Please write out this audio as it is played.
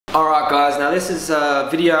Alright guys, now this is a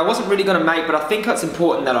video I wasn't really going to make, but I think it's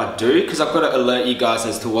important that I do because I've got to alert you guys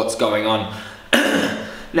as to what's going on.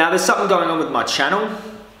 Now there's something going on with my channel,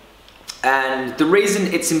 and the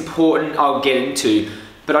reason it's important I'll get into,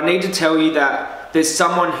 but I need to tell you that there's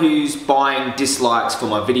someone who's buying dislikes for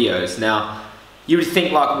my videos. Now you would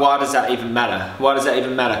think, like, why does that even matter? Why does that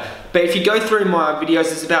even matter? But if you go through my videos,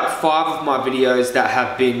 there's about 5 of my videos that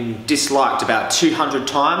have been disliked about 200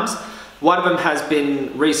 times. One of them has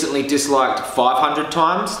been recently disliked 500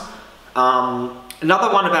 times.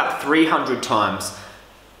 Another one about 300 times.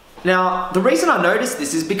 Now, the reason I noticed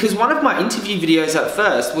this is because one of my interview videos at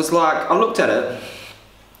first was like, I looked at it,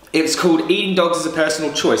 it was called Eating Dogs is a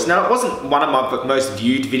Personal Choice. Now, it wasn't one of my most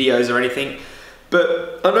viewed videos or anything,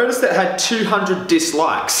 but I noticed it had 200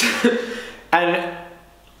 dislikes. And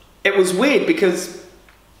it was weird because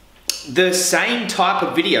the same type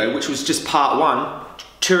of video, which was just part 1,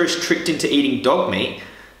 tourist tricked into eating dog meat,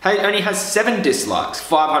 only has 7 dislikes,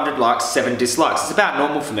 500 likes, 7 dislikes. It's about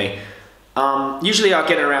normal for me. Usually I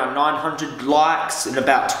get around 900 likes and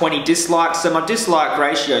about 20 dislikes, so my dislike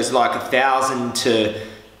ratio is like 1,000 to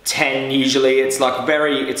 10 usually. It's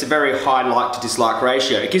a very high like to dislike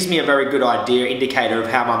ratio. It gives me a very good indicator of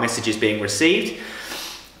how my message is being received.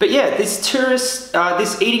 But yeah, this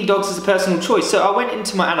eating dogs is a personal choice. So I went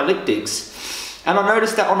into my analytics and I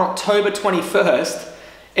noticed that on October 21st,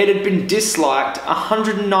 it had been disliked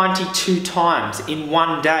 192 times in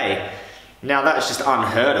one day. Now that's just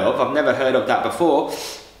unheard of. I've never heard of that before.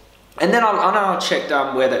 And then I checked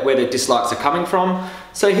where the dislikes are coming from.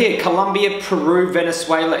 So here, Colombia, Peru,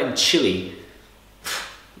 Venezuela, and Chile.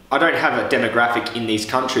 I don't have a demographic in these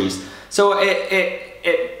countries. So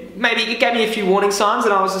maybe it gave me a few warning signs,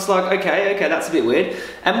 and I was just like, okay, that's a bit weird.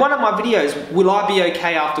 And one of my videos, Will I Be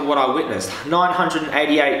Okay After What I Witnessed?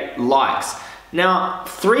 988 likes. Now,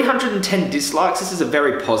 310 dislikes. This is a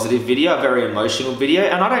very positive video, a very emotional video,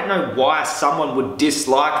 and I don't know why someone would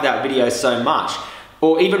dislike that video so much,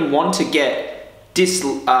 or even want to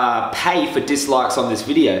pay for dislikes on this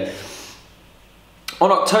video. On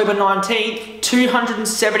October 19th,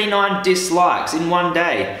 279 dislikes in one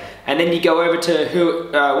day. And then you go over to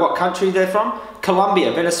what country they're from?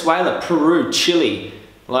 Colombia, Venezuela, Peru, Chile.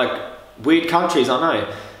 Like, weird countries, I know.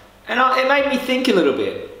 And it made me think a little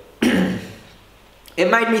bit. Even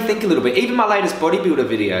my latest bodybuilder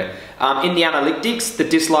video, in the analytics, the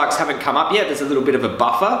dislikes haven't come up yet. There's a little bit of a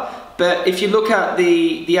buffer. But if you look at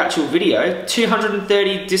the actual video,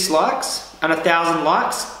 230 dislikes and 1,000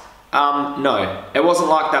 likes. No, it wasn't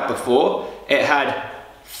like that before. It had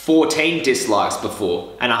 14 dislikes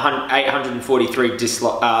before and 843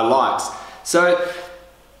 likes. So,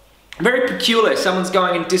 very peculiar. Someone's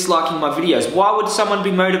going and disliking my videos. Why would someone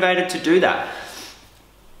be motivated to do that?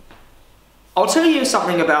 I'll tell you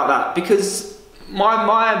something about that, because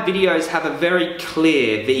my videos have a very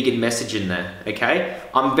clear vegan message in there, okay?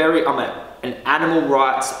 I'm an animal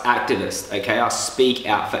rights activist, okay? I speak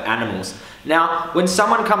out for animals. Now, when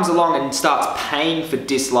someone comes along and starts paying for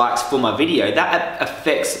dislikes for my video, that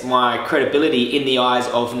affects my credibility in the eyes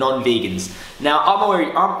of non-vegans. Now, I'm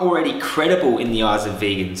already credible in the eyes of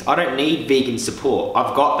vegans. I don't need vegan support.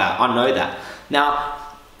 I've got that. I know that. Now,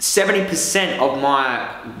 70% of my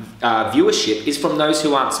viewership is from those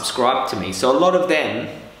who aren't subscribed to me. So a lot of them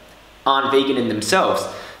aren't vegan in themselves.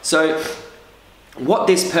 So what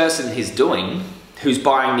this person is doing, who's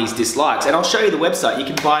buying these dislikes, and I'll show you the website. You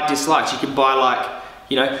can buy dislikes. You can buy, like,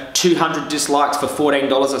 200 dislikes for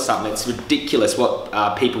 $14 or something. It's ridiculous what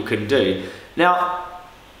people can do. Now,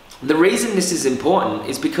 the reason this is important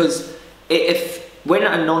is because when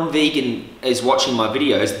a non-vegan is watching my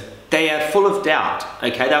videos, they are full of doubt,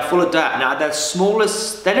 okay? They're full of doubt. Now, they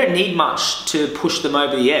don't need much to push them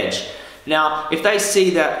over the edge. Now, if they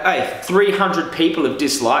see that, hey, 300 people have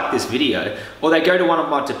disliked this video, or they go to one of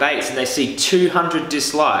my debates and they see 200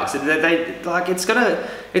 dislikes, it's gonna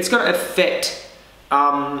affect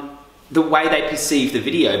the way they perceive the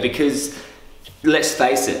video, because let's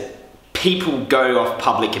face it, people go off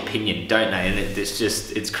public opinion, don't they? And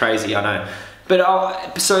it's crazy, I know.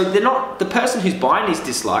 But so the person who's buying these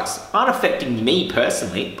dislikes aren't affecting me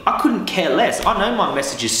personally. I couldn't care less. I know my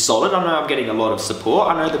message is solid. I know I'm getting a lot of support.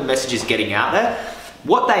 I know the message is getting out there.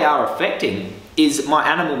 What they are affecting is my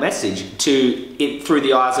animal message through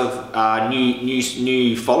the eyes of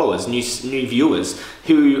new followers, new viewers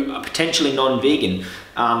who are potentially non-vegan.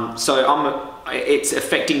 It's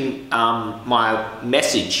affecting my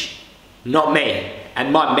message, not me.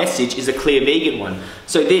 And my message is a clear vegan one.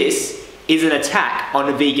 So this is an attack on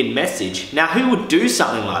a vegan message. Now, who would do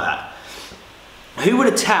something like that? Who would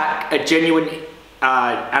attack a genuine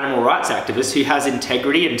animal rights activist who has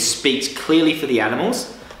integrity and speaks clearly for the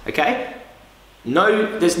animals? okay?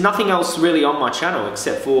 No, there's nothing else really on my channel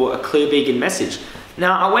except for a clear vegan message.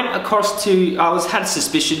 Now, I went across to, had a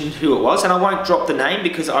suspicion who it was, and I won't drop the name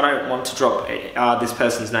because I don't want to drop this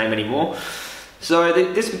person's name anymore. So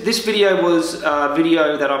this video was a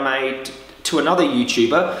video that I made to another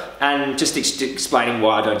YouTuber, and just explaining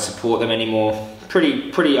why I don't support them anymore.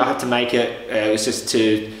 Pretty, I had to make it. It was just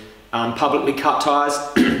to publicly cut ties.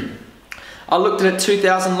 I looked at it,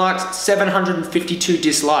 2,000 likes, 752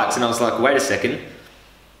 dislikes, and I was like, wait a second.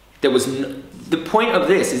 There was the point of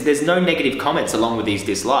this is there's no negative comments along with these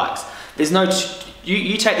dislikes. There's no,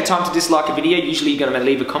 you take the time to dislike a video, usually you're gonna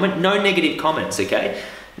leave a comment, no negative comments, okay?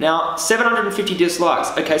 Now, 750 dislikes.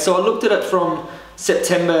 Okay, so I looked at it from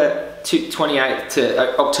September 28th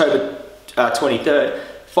to October 23rd,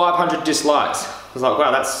 500 dislikes. I was like,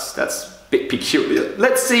 wow, that's a bit peculiar.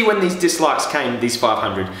 Let's see when these dislikes came, these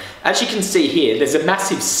 500. As you can see here, there's a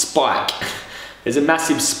massive spike. There's a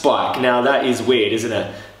massive spike. Now that is weird, isn't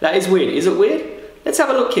it? That is weird. Is it weird? Let's have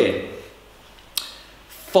a look here.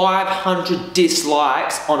 500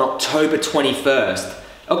 dislikes on October 21st.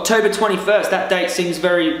 October 21st, that date seems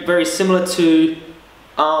very, very similar to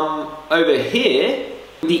over here,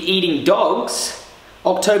 the eating dogs.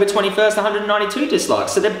 October 21st, 192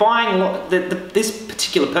 dislikes. So they're buying this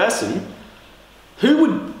particular person. Who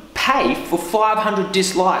would pay for 500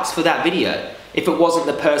 dislikes for that video if it wasn't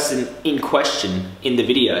the person in question in the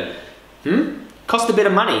video? Cost a bit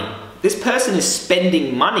of money. This person is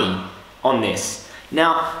spending money on this.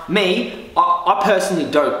 Now, me, I personally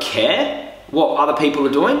don't care what other people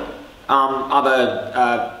are doing.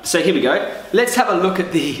 So here we go. Let's have a look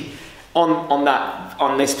at the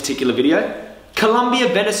on this particular video. Colombia,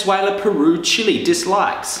 Venezuela, Peru, Chile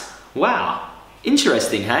dislikes. Wow,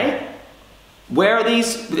 interesting, hey? Where are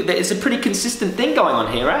these? There's a pretty consistent thing going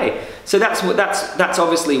on here, eh? So that's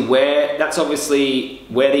obviously where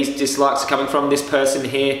these dislikes are coming from. This person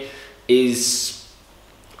here is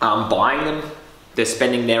buying them. They're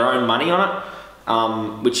spending their own money on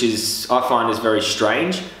it, which I find is very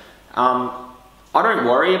strange. I don't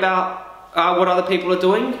worry about what other people are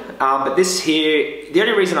doing, but this here, the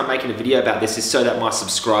only reason I'm making a video about this is so that my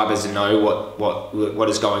subscribers know what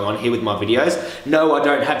is going on here with my videos. No, I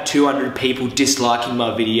don't have 200 people disliking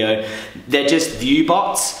my video. They're just view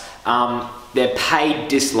bots. They're paid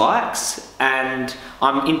dislikes, and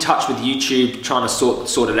I'm in touch with YouTube trying to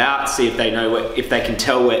sort it out, see if they know if they can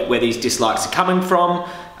tell where these dislikes are coming from.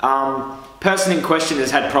 Person in question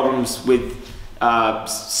has had problems with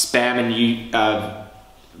spam and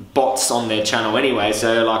bots on their channel anyway,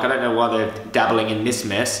 so like I don't know why they're dabbling in this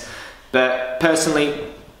mess. But personally,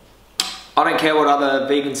 I don't care what other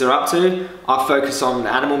vegans are up to. I focus on the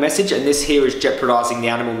animal message, and this here is jeopardizing the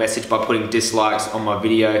animal message by putting dislikes on my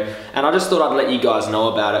video. And I just thought I'd let you guys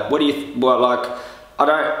know about it. What do you,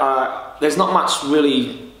 there's not much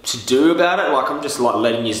really to do about it. Like, I'm just like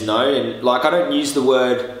letting you know, and like I don't use the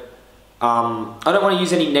word, I don't want to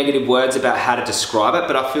use any negative words about how to describe it,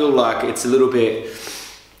 but I feel like it's a little bit,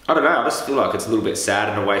 I don't know, I just feel like it's a little bit sad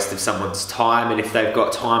and a waste of someone's time. And if they've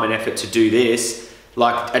got time and effort to do this,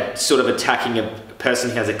 like sort of attacking a person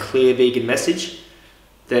who has a clear vegan message,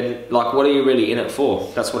 then like what are you really in it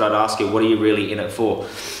for? That's what I'd ask you. What are you really in it for?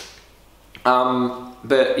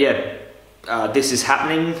 But yeah, this is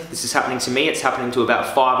happening. This is happening to me. It's happening to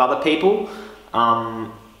about 5 other people.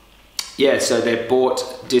 Yeah, so they're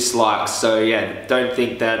bought dislikes. So yeah, don't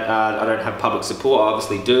think that I don't have public support. I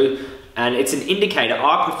obviously do. And it's an indicator.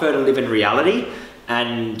 I prefer to live in reality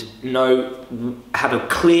and have a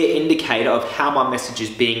clear indicator of how my message is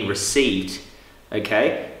being received,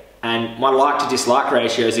 okay? And my like to dislike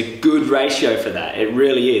ratio is a good ratio for that. It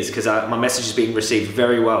really is, because my message is being received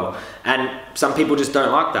very well. And some people just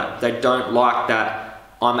don't like that. They don't like that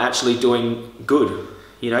I'm actually doing good,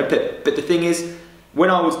 you know? But the thing is, when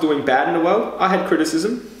I was doing bad in the world, I had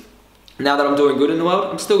criticism. Now that I'm doing good in the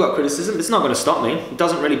world, I've still got criticism. It's not going to stop me. It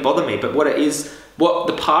doesn't really bother me. But what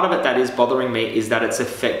the part of it that is bothering me is that it's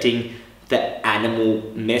affecting the animal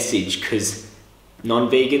message, because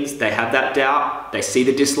non-vegans, they have that doubt. They see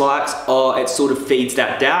the dislikes. Oh, it sort of feeds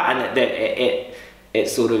that doubt, and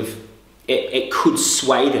it could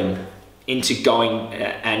sway them into going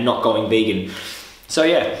and not going vegan. So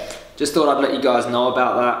yeah, just thought I'd let you guys know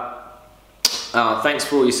about that. Thanks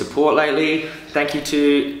for all your support lately. Thank you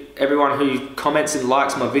to everyone who comments and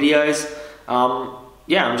likes my videos.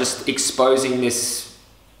 Yeah, I'm just exposing this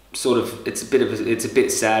sort of, it's a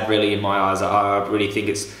bit sad really in my eyes. I really think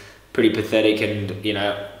it's pretty pathetic, and you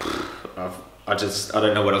know, I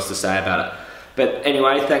don't know what else to say about it. But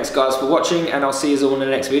anyway, thanks guys for watching, and I'll see you all in the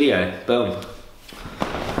next video. Boom.